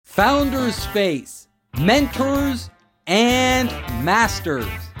Founders Space, Mentors and Masters.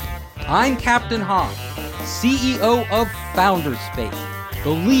 I'm Captain Hawk, CEO of Founders Space, the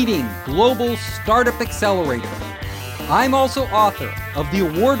leading global startup accelerator. I'm also author of the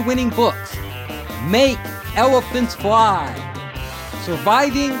award-winning books, Make Elephants Fly,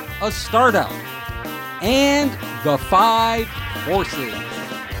 Surviving a Startup, and The Five Forces.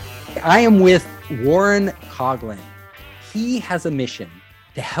 I am with Warren Coughlin. He has a mission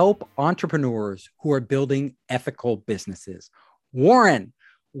to help entrepreneurs who are building ethical businesses. Warren,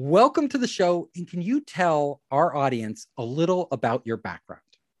 welcome to the show. And can you tell our audience a little about your background?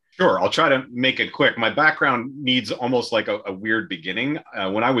 Sure. I'll try to make it quick. My background needs almost like a weird beginning.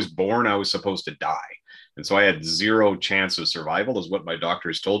 When I was born, I was supposed to die. And so I had zero chance of survival is what my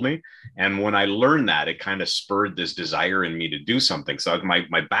doctors told me. And when I learned that, it kind of spurred this desire in me to do something. So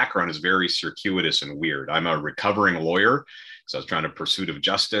my background is very circuitous and weird. I'm a recovering lawyer. So I was trying to pursue of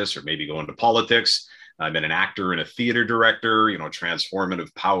justice or maybe go into politics. I've been an actor and a theater director,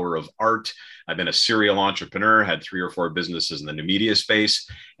 transformative power of art. I've been a serial entrepreneur, had 3 or 4 businesses in the new media space.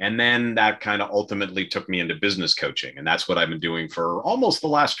 And then that kind of ultimately took me into business coaching. And that's what I've been doing for almost the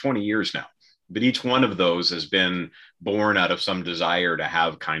last 20 years now. But each one of those has been born out of some desire to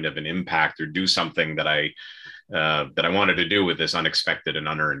have kind of an impact or do something that I wanted to do with this unexpected and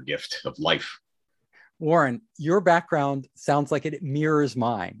unearned gift of life. Warren, your background sounds like it mirrors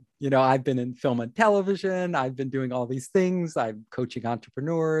mine. I've been in film and television. I've been doing all these things. I'm coaching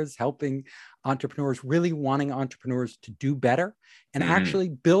entrepreneurs, helping entrepreneurs, really wanting entrepreneurs to do better and actually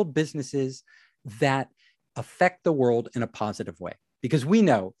build businesses that affect the world in a positive way. Because we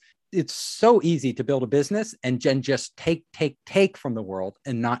know it's so easy to build a business and then just take from the world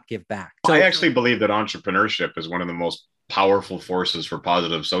and not give back. So, I actually believe that entrepreneurship is one of the most powerful forces for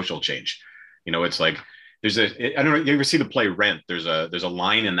positive social change. It's like I don't know, you ever see the play Rent? There's a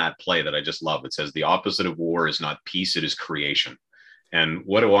line in that play that I just love. It says, the opposite of war is not peace, it is creation. And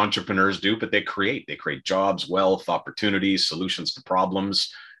what do entrepreneurs do? But they create jobs, wealth, opportunities, solutions to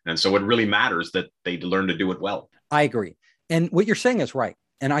problems. And so it really matters that they learn to do it well. I agree. And what you're saying is right.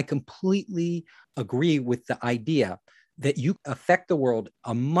 And I completely agree with the idea that you affect the world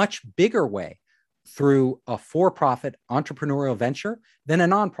a much bigger way through a for-profit entrepreneurial venture than a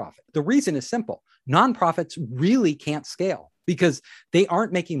nonprofit. The reason is simple. Nonprofits really can't scale because they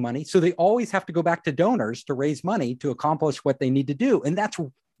aren't making money. So they always have to go back to donors to raise money to accomplish what they need to do. And that's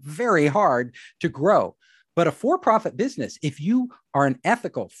very hard to grow. But a for-profit business, if you are an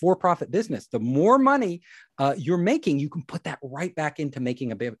ethical for-profit business, the more money you're making, you can put that right back into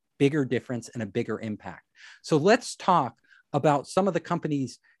making a bigger difference and a bigger impact. So let's talk about some of the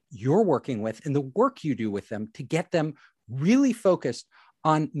companies you're working with and the work you do with them to get them really focused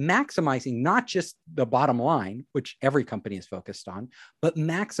on maximizing not just the bottom line, which every company is focused on, but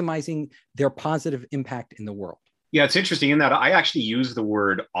maximizing their positive impact in the world. Yeah, it's interesting in that I actually use the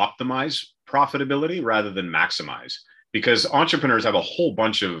word optimize profitability rather than maximize, because entrepreneurs have a whole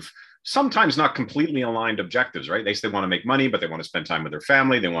bunch of sometimes not completely aligned objectives, right? They want to make money, but they want to spend time with their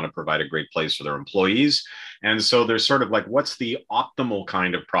family. They want to provide a great place for their employees. And so there's sort of like, what's the optimal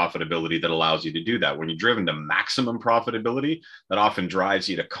kind of profitability that allows you to do that? When you're driven to maximum profitability, that often drives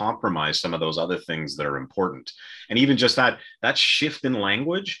you to compromise some of those other things that are important. And even just that shift in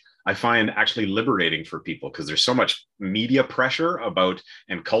language, I find actually liberating for people, because there's so much media pressure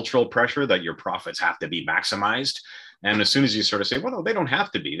and cultural pressure that your profits have to be maximized. And as soon as you sort of say, well, no, they don't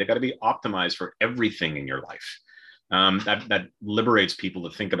have to be, they got to be optimized for everything in your life. That liberates people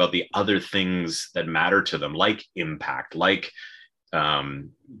to think about the other things that matter to them, like impact, like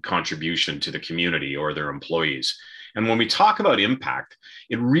contribution to the community or their employees. And when we talk about impact,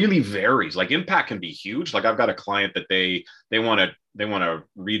 it really varies. Like impact can be huge. Like I've got a client that they want to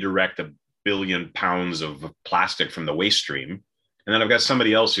redirect 1 billion pounds of plastic from the waste stream. And then I've got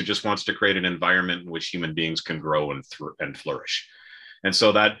somebody else who just wants to create an environment in which human beings can grow and flourish. And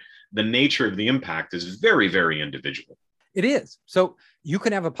so that the nature of the impact is very, very individual. It is. So you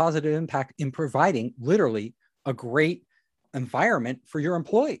can have a positive impact in providing literally a great environment for your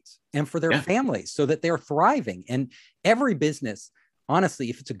employees and for their families so that they're thriving. And every business,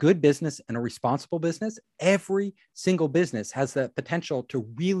 honestly, if it's a good business and a responsible business, every single business has the potential to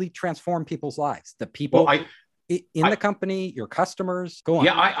really transform people's lives. The people in the company, your customers, go on.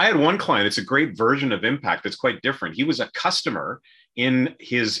 Yeah, I had one client. It's a great version of impact. It's quite different. He was a customer in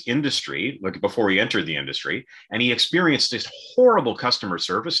his industry, like before he entered the industry, and he experienced this horrible customer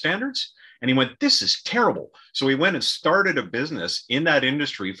service standards. And he went, this is terrible. So he went and started a business in that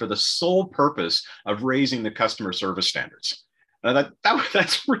industry for the sole purpose of raising the customer service standards. And I thought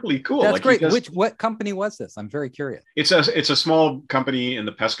that's really cool. That's Like great. What company was this? I'm very curious. it's a small company in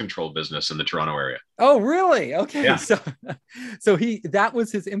the pest control business in the Toronto area. Oh, really? Okay. Yeah. So that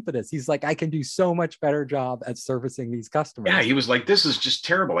was his impetus. He's like, I can do so much better job at servicing these customers. Yeah, he was like, this is just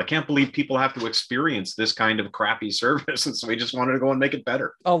terrible. I can't believe people have to experience this kind of crappy service. And so he just wanted to go and make it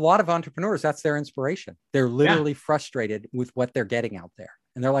better. A lot of entrepreneurs, that's their inspiration. They're literally frustrated with what they're getting out there.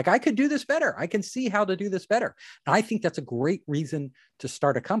 And they're like, I could do this better. I can see how to do this better. And I think that's a great reason to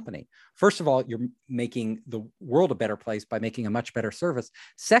start a company. First of all, you're making the world a better place by making a much better service.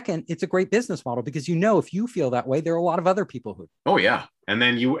 Second, it's a great business model because if you feel that way, there are a lot of other people who. Oh, yeah. And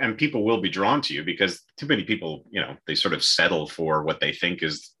then people will be drawn to you because too many people, they sort of settle for what they think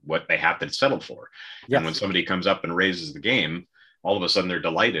is what they have to settle for. Yes. And when somebody comes up and raises the game, all of a sudden they're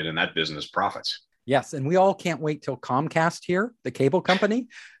delighted and that business profits. Yes. And we all can't wait till Comcast here, the cable company,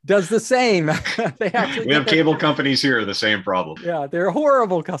 does the same. We have cable companies here, the same problem. Yeah, they're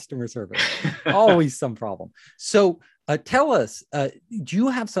horrible customer service. Always some problem. So tell us, do you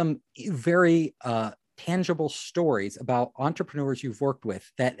have some very tangible stories about entrepreneurs you've worked with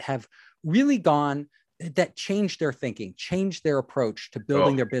that have really that changed their thinking, changed their approach to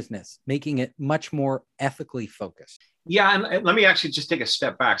building their business, making it much more ethically focused? Yeah. And let me actually just take a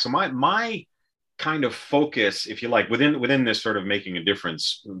step back. So my kind of focus, if you like, within this sort of making a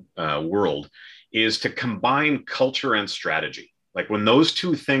difference world is to combine culture and strategy. Like when those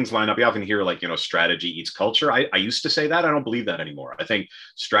two things line up, you often hear like, strategy eats culture. I used to say that. I don't believe that anymore. I think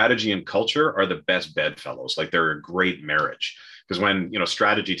strategy and culture are the best bedfellows. Like they're a great marriage because when,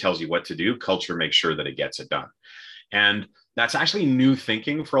 strategy tells you what to do, culture makes sure that it gets it done. And that's actually new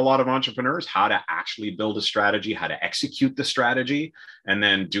thinking for a lot of entrepreneurs, how to actually build a strategy, how to execute the strategy, and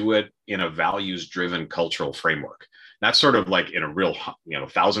then do it in a values-driven cultural framework. That's sort of like in a real,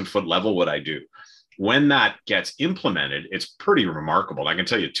 1,000-foot level what I do. When that gets implemented, it's pretty remarkable. And I can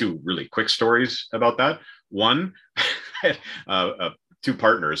tell you two really quick stories about that. One, two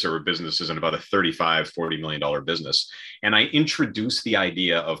partners who were businesses in about a $35-40 million business. And I introduced the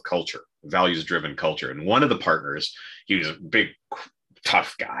idea of culture, values-driven culture. And one of the partners, he was a big,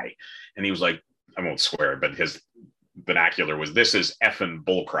 tough guy. And he was like, I won't swear, but his vernacular was, this is effing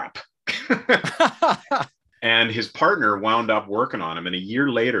bullcrap. And his partner wound up working on him. And a year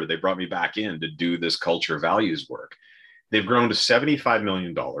later, they brought me back in to do this culture values work. They've grown to $75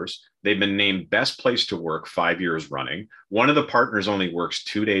 million. They've been named best place to work 5 years running. One of the partners only works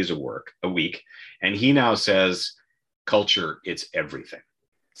 2 days of work a week. And he now says, culture, it's everything.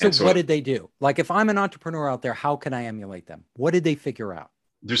 So what did they do? Like if I'm an entrepreneur out there, how can I emulate them? What did they figure out?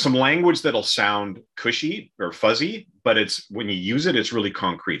 There's some language that'll sound cushy or fuzzy, but it's when you use it, it's really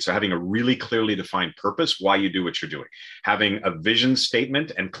concrete. So having a really clearly defined purpose, why you do what you're doing, having a vision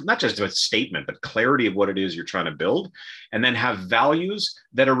statement, and not just a statement, but clarity of what it is you're trying to build, and then have values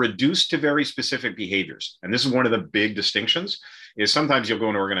that are reduced to very specific behaviors. And this is one of the big distinctions is sometimes you'll go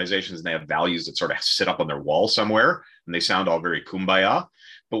into organizations and they have values that sort of sit up on their wall somewhere and they sound all very kumbaya.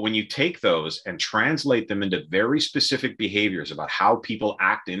 But when you take those and translate them into very specific behaviors about how people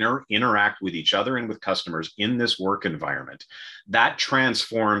act, interact with each other and with customers in this work environment, that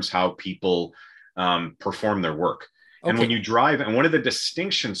transforms how people perform their work. Okay. And when you drive, and one of the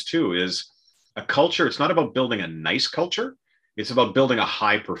distinctions too is a culture, it's not about building a nice culture, it's about building a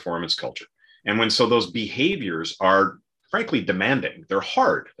high performance culture. And so those behaviors are frankly demanding, they're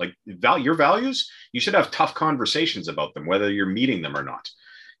hard. Like your values, you should have tough conversations about them, whether you're meeting them or not.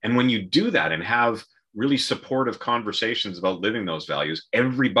 And when you do that and have really supportive conversations about living those values,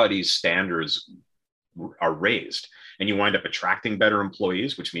 everybody's standards are raised. And you wind up attracting better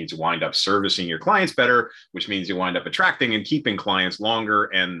employees, which means you wind up servicing your clients better, which means you wind up attracting and keeping clients longer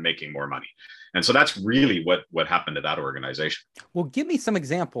and making more money. And so that's really what happened to that organization. Well, give me some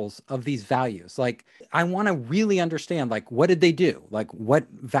examples of these values. Like, I want to really understand, like, what did they do? Like, what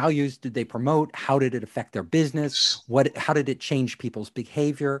values did they promote? How did it affect their business? How did it change people's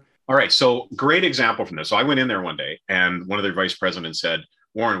behavior? All right. So great example from this. So I went in there one day and one of their vice presidents said,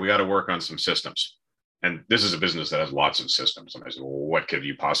 Warren, we got to work on some systems. And this is a business that has lots of systems. And I said, well, what could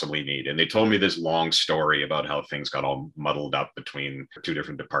you possibly need? And they told me this long story about how things got all muddled up between two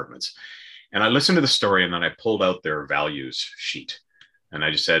different departments. And I listened to the story and then I pulled out their values sheet. And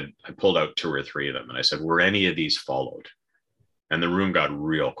I pulled out 2 or 3 of them. And I said, were any of these followed? And the room got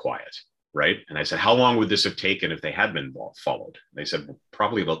real quiet, right? And I said, how long would this have taken if they had been followed? And they said, well,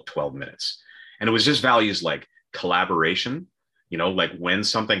 probably about 12 minutes. And it was just values like collaboration, like when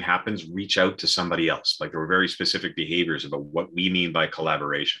something happens, reach out to somebody else. Like there were very specific behaviors about what we mean by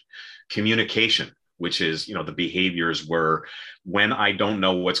collaboration. Communication, which is, the behaviors where when I don't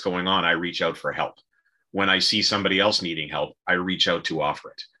know what's going on, I reach out for help. when I see somebody else needing help, I reach out to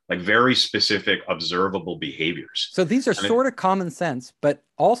offer it. Like very specific, observable behaviors. So these are sort of common sense, but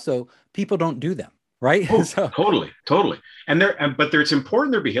also people don't do them, right? Oh, So totally, totally. It's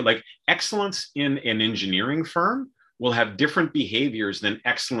important their behavior. Like excellence in an engineering firm will have different behaviors than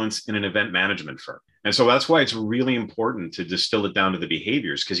excellence in an event management firm. And so that's why it's really important to distill it down to the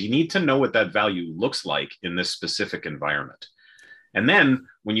behaviors, because you need to know what that value looks like in this specific environment. And then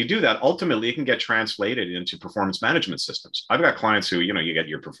when you do that, ultimately it can get translated into performance management systems. I've got clients who, you get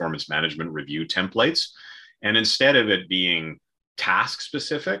your performance management review templates, and instead of it being task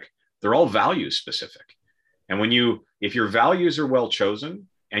specific, they're all value specific. And if your values are well chosen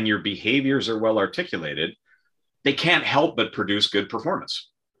and your behaviors are well articulated, they can't help but produce good performance.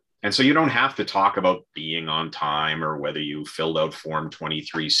 And so you don't have to talk about being on time or whether you filled out Form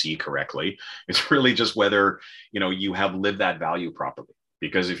 23C correctly. It's really just whether, you have lived that value properly.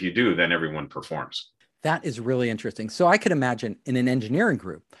 Because if you do, then everyone performs. That is really interesting. So I could imagine in an engineering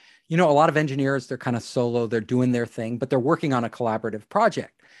group, a lot of engineers, they're kind of solo, they're doing their thing, but they're working on a collaborative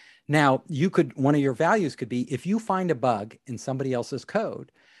project. Now, one of your values could be, if you find a bug in somebody else's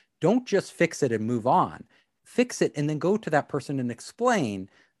code, don't just fix it and move on. Fix it and then go to that person and explain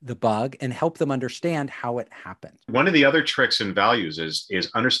the bug and help them understand how it happened. One of the other tricks in values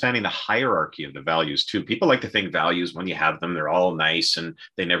is understanding the hierarchy of the values too. People like to think values, when you have them, they're all nice and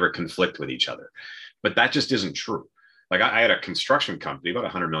they never conflict with each other. But that just isn't true. Like I had a construction company, about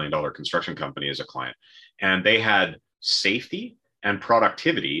 $100 million construction company as a client, and they had safety and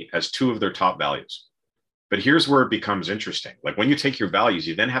productivity as two of their top values. But here's where it becomes interesting. Like when you take your values,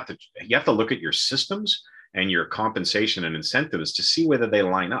 you have to look at your systems and your compensation and incentives to see whether they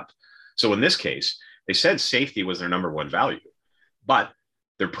line up. So in this case, they said safety was their number one value, but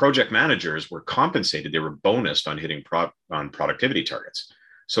their project managers were compensated. They were bonused on hitting on productivity targets.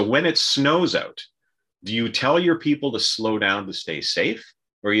 So when it snows out, do you tell your people to slow down to stay safe,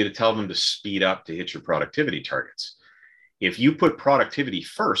 or are you to tell them to speed up to hit your productivity targets? If you put productivity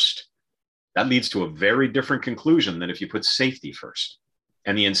first, that leads to a very different conclusion than if you put safety first.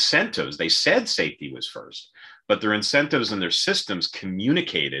 And the incentives, they said safety was first, but their incentives and their systems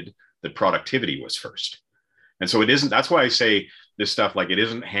communicated that productivity was first. And so that's why I say this stuff, like it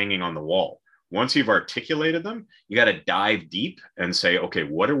isn't hanging on the wall. Once you've articulated them, you got to dive deep and say, okay,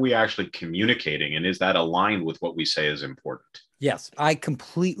 what are we actually communicating? And is that aligned with what we say is important? Yes, I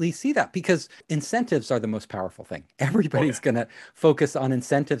completely see that, because incentives are the most powerful thing. Everybody's going to focus on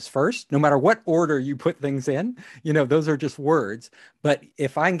incentives first, no matter what order you put things in. Those are just words. But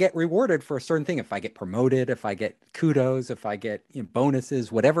if I get rewarded for a certain thing, if I get promoted, if I get kudos, if I get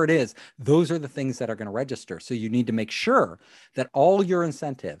bonuses, whatever it is, those are the things that are going to register. So you need to make sure that all your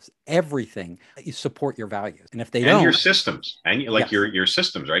incentives, everything, you support your values. And if they don't, your systems, and like your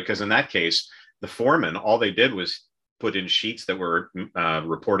systems, right? Because in that case, the foreman, all they did was put in sheets that were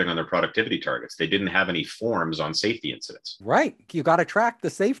reporting on their productivity targets. They didn't have any forms on safety incidents. Right. You got to track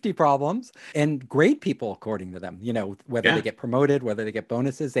the safety problems and grade people according to them. Whether they get promoted, whether they get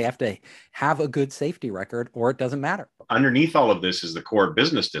bonuses, they have to have a good safety record, or it doesn't matter. Underneath all of this is the core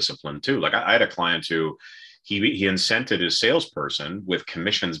business discipline too. Like I had a client who he incented his salesperson with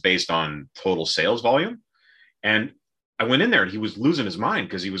commissions based on total sales volume. And I went in there and he was losing his mind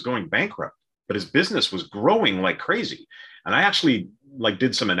because he was going bankrupt, but his business was growing like crazy. And I actually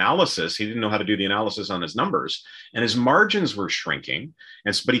did some analysis. He didn't know how to do the analysis on his numbers, and his margins were shrinking.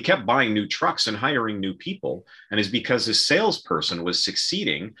 But he kept buying new trucks and hiring new people. And it's because his salesperson was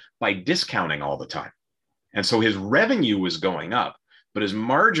succeeding by discounting all the time. And so his revenue was going up, but his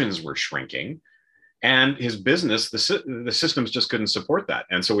margins were shrinking. And his business, the systems just couldn't support that.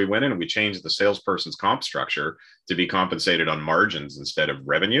 And so we went in and we changed the salesperson's comp structure to be compensated on margins instead of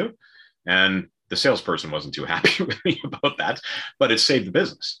revenue. And the salesperson wasn't too happy with me about that, but it saved the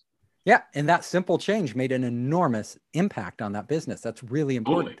business. Yeah. And that simple change made an enormous impact on that business. That's really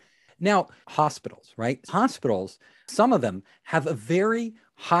important. Totally. Now, hospitals, right? Hospitals, some of them have a very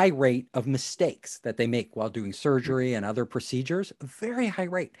high rate of mistakes that they make while doing surgery and other procedures, a very high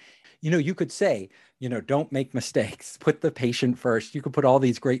rate. You could say, don't make mistakes, put the patient first. You could put all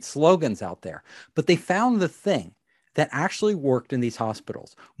these great slogans out there, but they found the thing that actually worked in these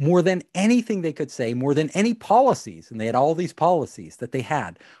hospitals more than anything they could say, more than any policies, and they had all these policies that they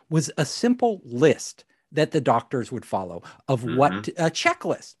had, was a simple list that the doctors would follow of what a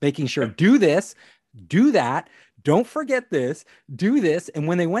checklist, making sure do this, do that, don't forget this, do this. And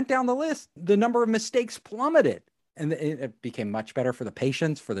when they went down the list, the number of mistakes plummeted. And it became much better for the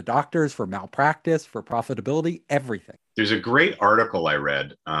patients, for the doctors, for malpractice, for profitability, everything. There's a great article I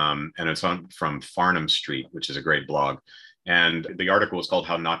read, and it's from Farnham Street, which is a great blog. And the article is called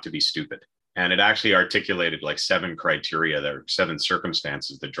How Not to Be Stupid. And it actually articulated like 7 criteria. There are 7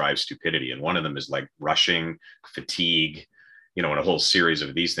 circumstances that drive stupidity. And one of them is like rushing, fatigue, and a whole series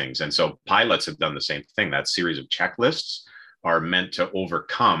of these things. And so pilots have done the same thing. That series of checklists are meant to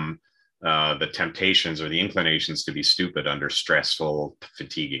overcome the temptations or the inclinations to be stupid under stressful,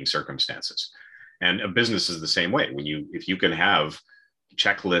 fatiguing circumstances. And a business is the same way. If you can have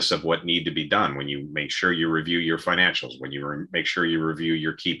checklists of what need to be done, when you make sure you review your financials, when you make sure you review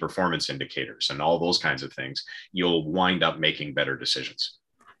your key performance indicators and all those kinds of things, you'll wind up making better decisions.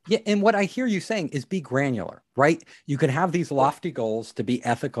 Yeah. And what I hear you saying is be granular, right? You can have these lofty goals to be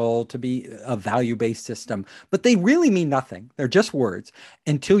ethical, to be a value-based system, but they really mean nothing. They're just words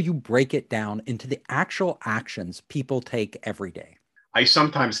until you break it down into the actual actions people take every day. I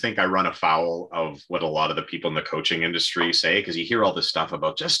sometimes think I run afoul of what a lot of the people in the coaching industry say, because you hear all this stuff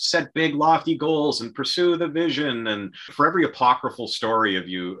about just set big, lofty goals and pursue the vision. And for every apocryphal story of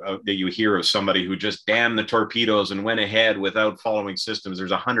you that you hear of somebody who just damned the torpedoes and went ahead without following systems,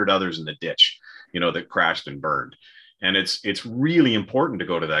 there's 100 others in the ditch, that crashed and burned. And it's really important to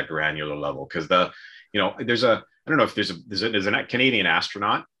go to that granular level, because I don't know if there's a Canadian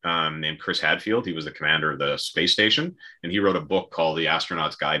astronaut named Chris Hadfield. He was the commander of the space station, and he wrote a book called The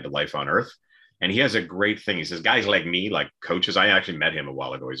Astronaut's Guide to Life on Earth. And he has a great thing. He says, guys like me, like coaches, I actually met him a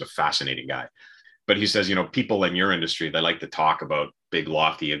while ago. He's a fascinating guy. But he says, people in your industry, they like to talk about big,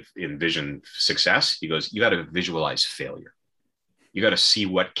 lofty, envision success. He goes, you got to visualize failure. You got to see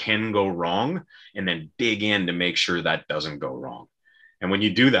what can go wrong and then dig in to make sure that doesn't go wrong. And when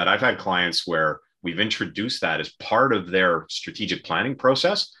you do that, I've had clients where we've introduced that as part of their strategic planning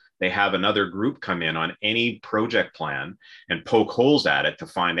process. They have another group come in on any project plan and poke holes at it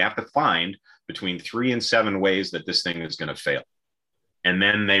they have to find between 3 and 7 ways that this thing is going to fail. And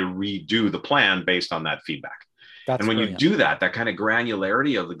then they redo the plan based on that feedback. And when brilliant. You do that kind of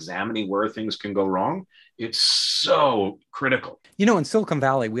granularity of examining where things can go wrong, it's so critical. In Silicon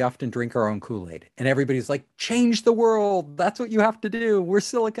Valley, we often drink our own Kool-Aid and everybody's like, change the world. That's what you have to do. We're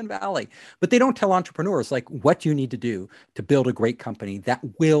Silicon Valley. But they don't tell entrepreneurs like what you need to do to build a great company that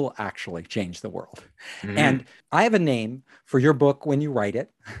will actually change the world. Mm-hmm. And I have a name for your book when you write it.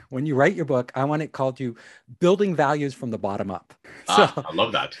 When you write your book, I want it called Building Values from the Bottom Up. I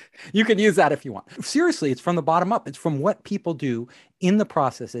love that. You can use that if you want. Seriously, it's from the bottom up. It's from what people do in the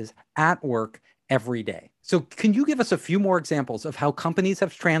processes at work every day. So can you give us a few more examples of how companies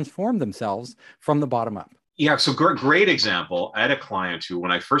have transformed themselves from the bottom up? Yeah, so great example. I had a client who,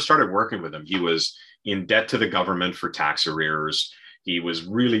 when I first started working with him, he was in debt to the government for tax arrears. He was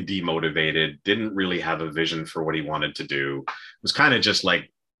really demotivated, didn't really have a vision for what he wanted to do. It was kind of just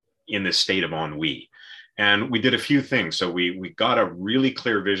like in this state of ennui. And we did a few things. So we got a really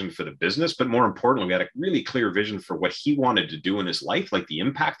clear vision for the business, but more importantly, we had a really clear vision for what he wanted to do in his life, like the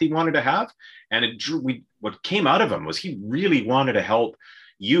impact he wanted to have. And what came out of him was he really wanted to help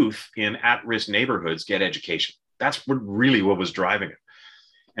youth in at-risk neighborhoods get education. That's what was driving it.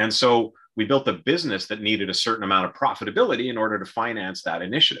 And so we built a business that needed a certain amount of profitability in order to finance that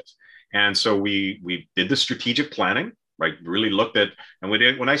initiative. And so we did the strategic planning. Right, really looked at, and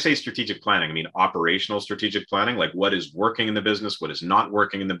when I say strategic planning, I mean operational strategic planning, like what is working in the business, what is not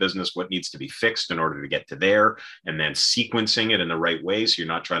working in the business, what needs to be fixed in order to get to there, and then sequencing it in the right way. So you're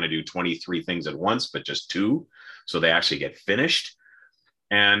not trying to do 23 things at once, but just 2, so they actually get finished.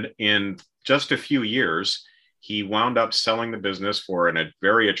 And in just a few years, he wound up selling the business for a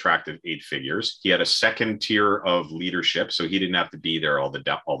very attractive 8 figures. He had a second tier of leadership, so he didn't have to be there all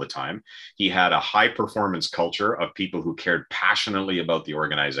the time. He had a high performance culture of people who cared passionately about the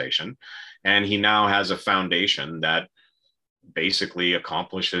organization. And he now has a foundation that basically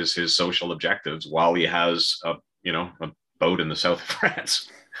accomplishes his social objectives while he has a boat in the south of France.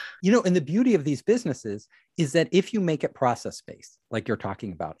 And the beauty of these businesses is that if you make it process-based, like you're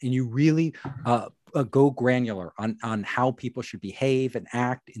talking about, and you really go granular on how people should behave and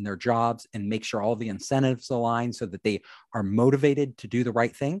act in their jobs and make sure all the incentives align so that they are motivated to do the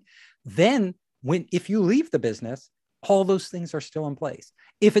right thing, then if you leave the business, all those things are still in place.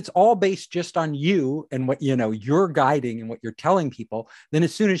 If it's all based just on you and what you're guiding and what you're telling people, then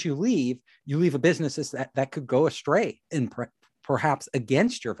as soon as you leave a business that could go astray and perhaps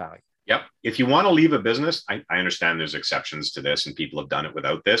against your value. Yep. If you want to leave a business, I understand there's exceptions to this and people have done it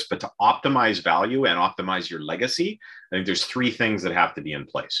without this, but to optimize value and optimize your legacy, I think there's 3 things that have to be in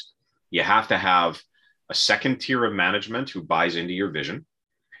place. You have to have a second tier of management who buys into your vision.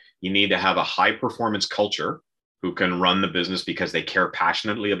 You need to have a high performance culture who can run the business because they care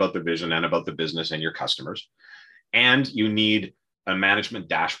passionately about the vision and about the business and your customers. And you need a management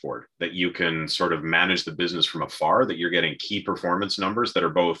dashboard that you can sort of manage the business from afar, that you're getting key performance numbers that are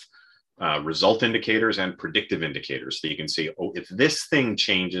both result indicators and predictive indicators. So you can see, oh, if this thing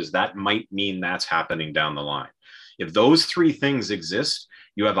changes, that might mean that's happening down the line. If those three things exist,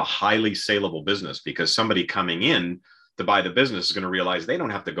 you have a highly saleable business, because somebody coming in to buy the business is going to realize they don't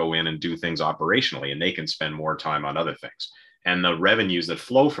have to go in and do things operationally, and they can spend more time on other things. And the revenues that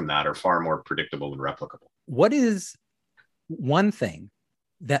flow from that are far more predictable and replicable. What is one thing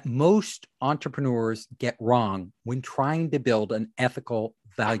that most entrepreneurs get wrong when trying to build an ethical,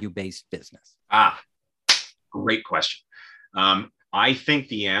 value-based business? Great question. I think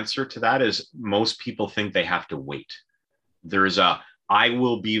the answer to that is most people think they have to wait. There's I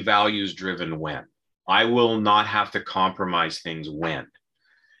will be values driven when. I will not have to compromise things when.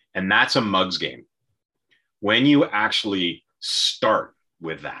 And that's a mug's game. When you actually start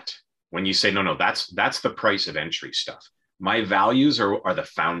with that, when you say, no, that's the price of entry stuff. My values are the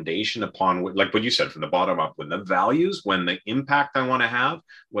foundation upon, like what you said, from the bottom up, when the values, when the impact I want to have,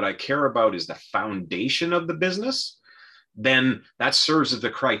 what I care about is the foundation of the business, then that serves as the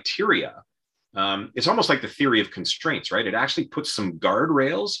criteria. It's almost like the theory of constraints, right? It actually puts some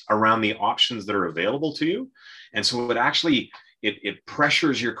guardrails around the options that are available to you. And so it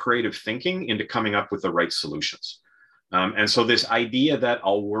pressures your creative thinking into coming up with the right solutions. And so this idea that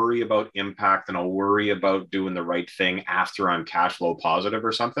I'll worry about impact and I'll worry about doing the right thing after I'm cash flow positive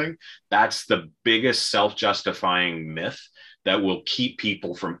or something, that's the biggest self-justifying myth that will keep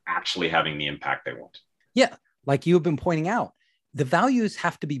people from actually having the impact they want. Yeah. Like you've been pointing out, the values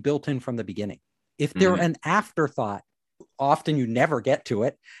have to be built in from the beginning. If they're an afterthought, often you never get to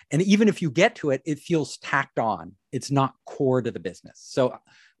it. And even if you get to it, it feels tacked on. It's not core to the business. So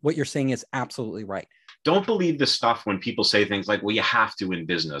what you're saying is absolutely right. Don't believe the stuff when people say things like, well, you have to in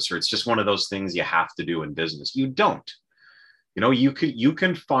business, or it's just one of those things you have to do in business. You don't. You know, you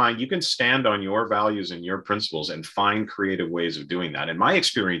can stand on your values and your principles and find creative ways of doing that. And my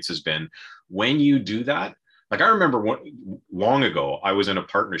experience has been, when you do that, like I remember long ago, I was in a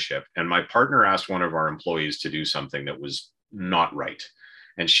partnership and my partner asked one of our employees to do something that was not right.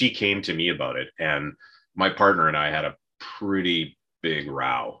 And she came to me about it. And my partner and I had a pretty big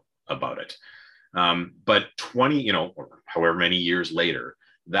row about it. But 20, or however many years later,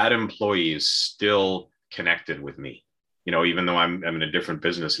 that employee is still connected with me. Even though I'm in a different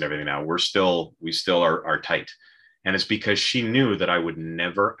business and everything now, we still are tight. And it's because she knew that I would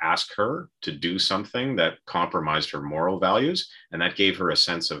never ask her to do something that compromised her moral values. And that gave her a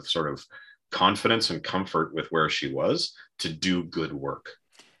sense of sort of confidence and comfort with where she was to do good work.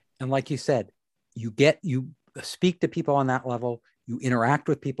 And like you said, you speak to people on that level, you interact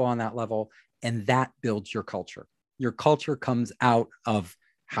with people on that level, and that builds your culture. Your culture comes out of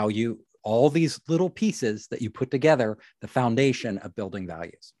all these little pieces that you put together, the foundation of building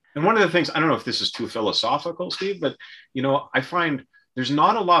values. And one of the things, I don't know if this is too philosophical, Steve, but I find there's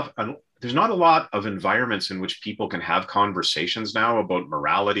not a lot of environments in which people can have conversations now about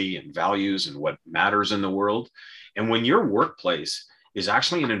morality and values and what matters in the world. And when your workplace is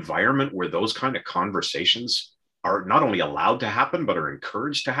actually an environment where those kind of conversations are not only allowed to happen, but are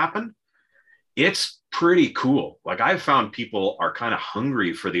encouraged to happen, it's pretty cool. Like I've found people are kind of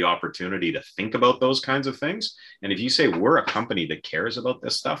hungry for the opportunity to think about those kinds of things. And if you say we're a company that cares about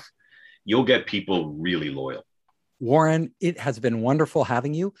this stuff, you'll get people really loyal. Warren, it has been wonderful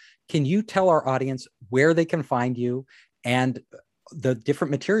having you. Can you tell our audience where they can find you and the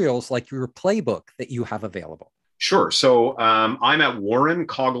different materials like your playbook that you have available? Sure. So I'm at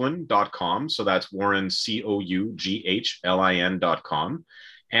warrencoughlin.com. So that's Warren, COUGHLIN.com.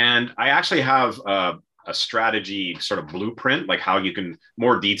 And I actually have a strategy sort of blueprint, like how you can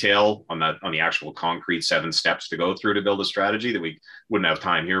more detail on the actual concrete 7 steps to go through to build a strategy that we wouldn't have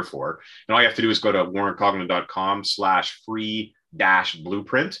time here for. And all you have to do is go to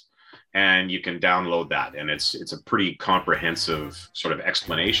warrencoughlin.com/free-blueprint, and you can download that. And it's a pretty comprehensive sort of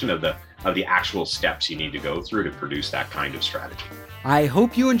explanation of the actual steps you need to go through to produce that kind of strategy. I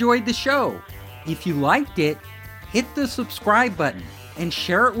hope you enjoyed the show. If you liked it, hit the subscribe button and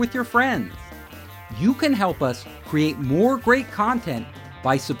share it with your friends. You can help us create more great content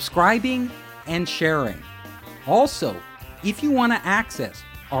by subscribing and sharing. Also, if you want to access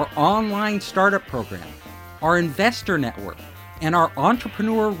our online startup program, our investor network, and our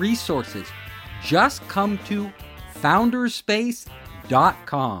entrepreneur resources, just come to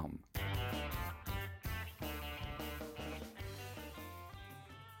founderspace.com.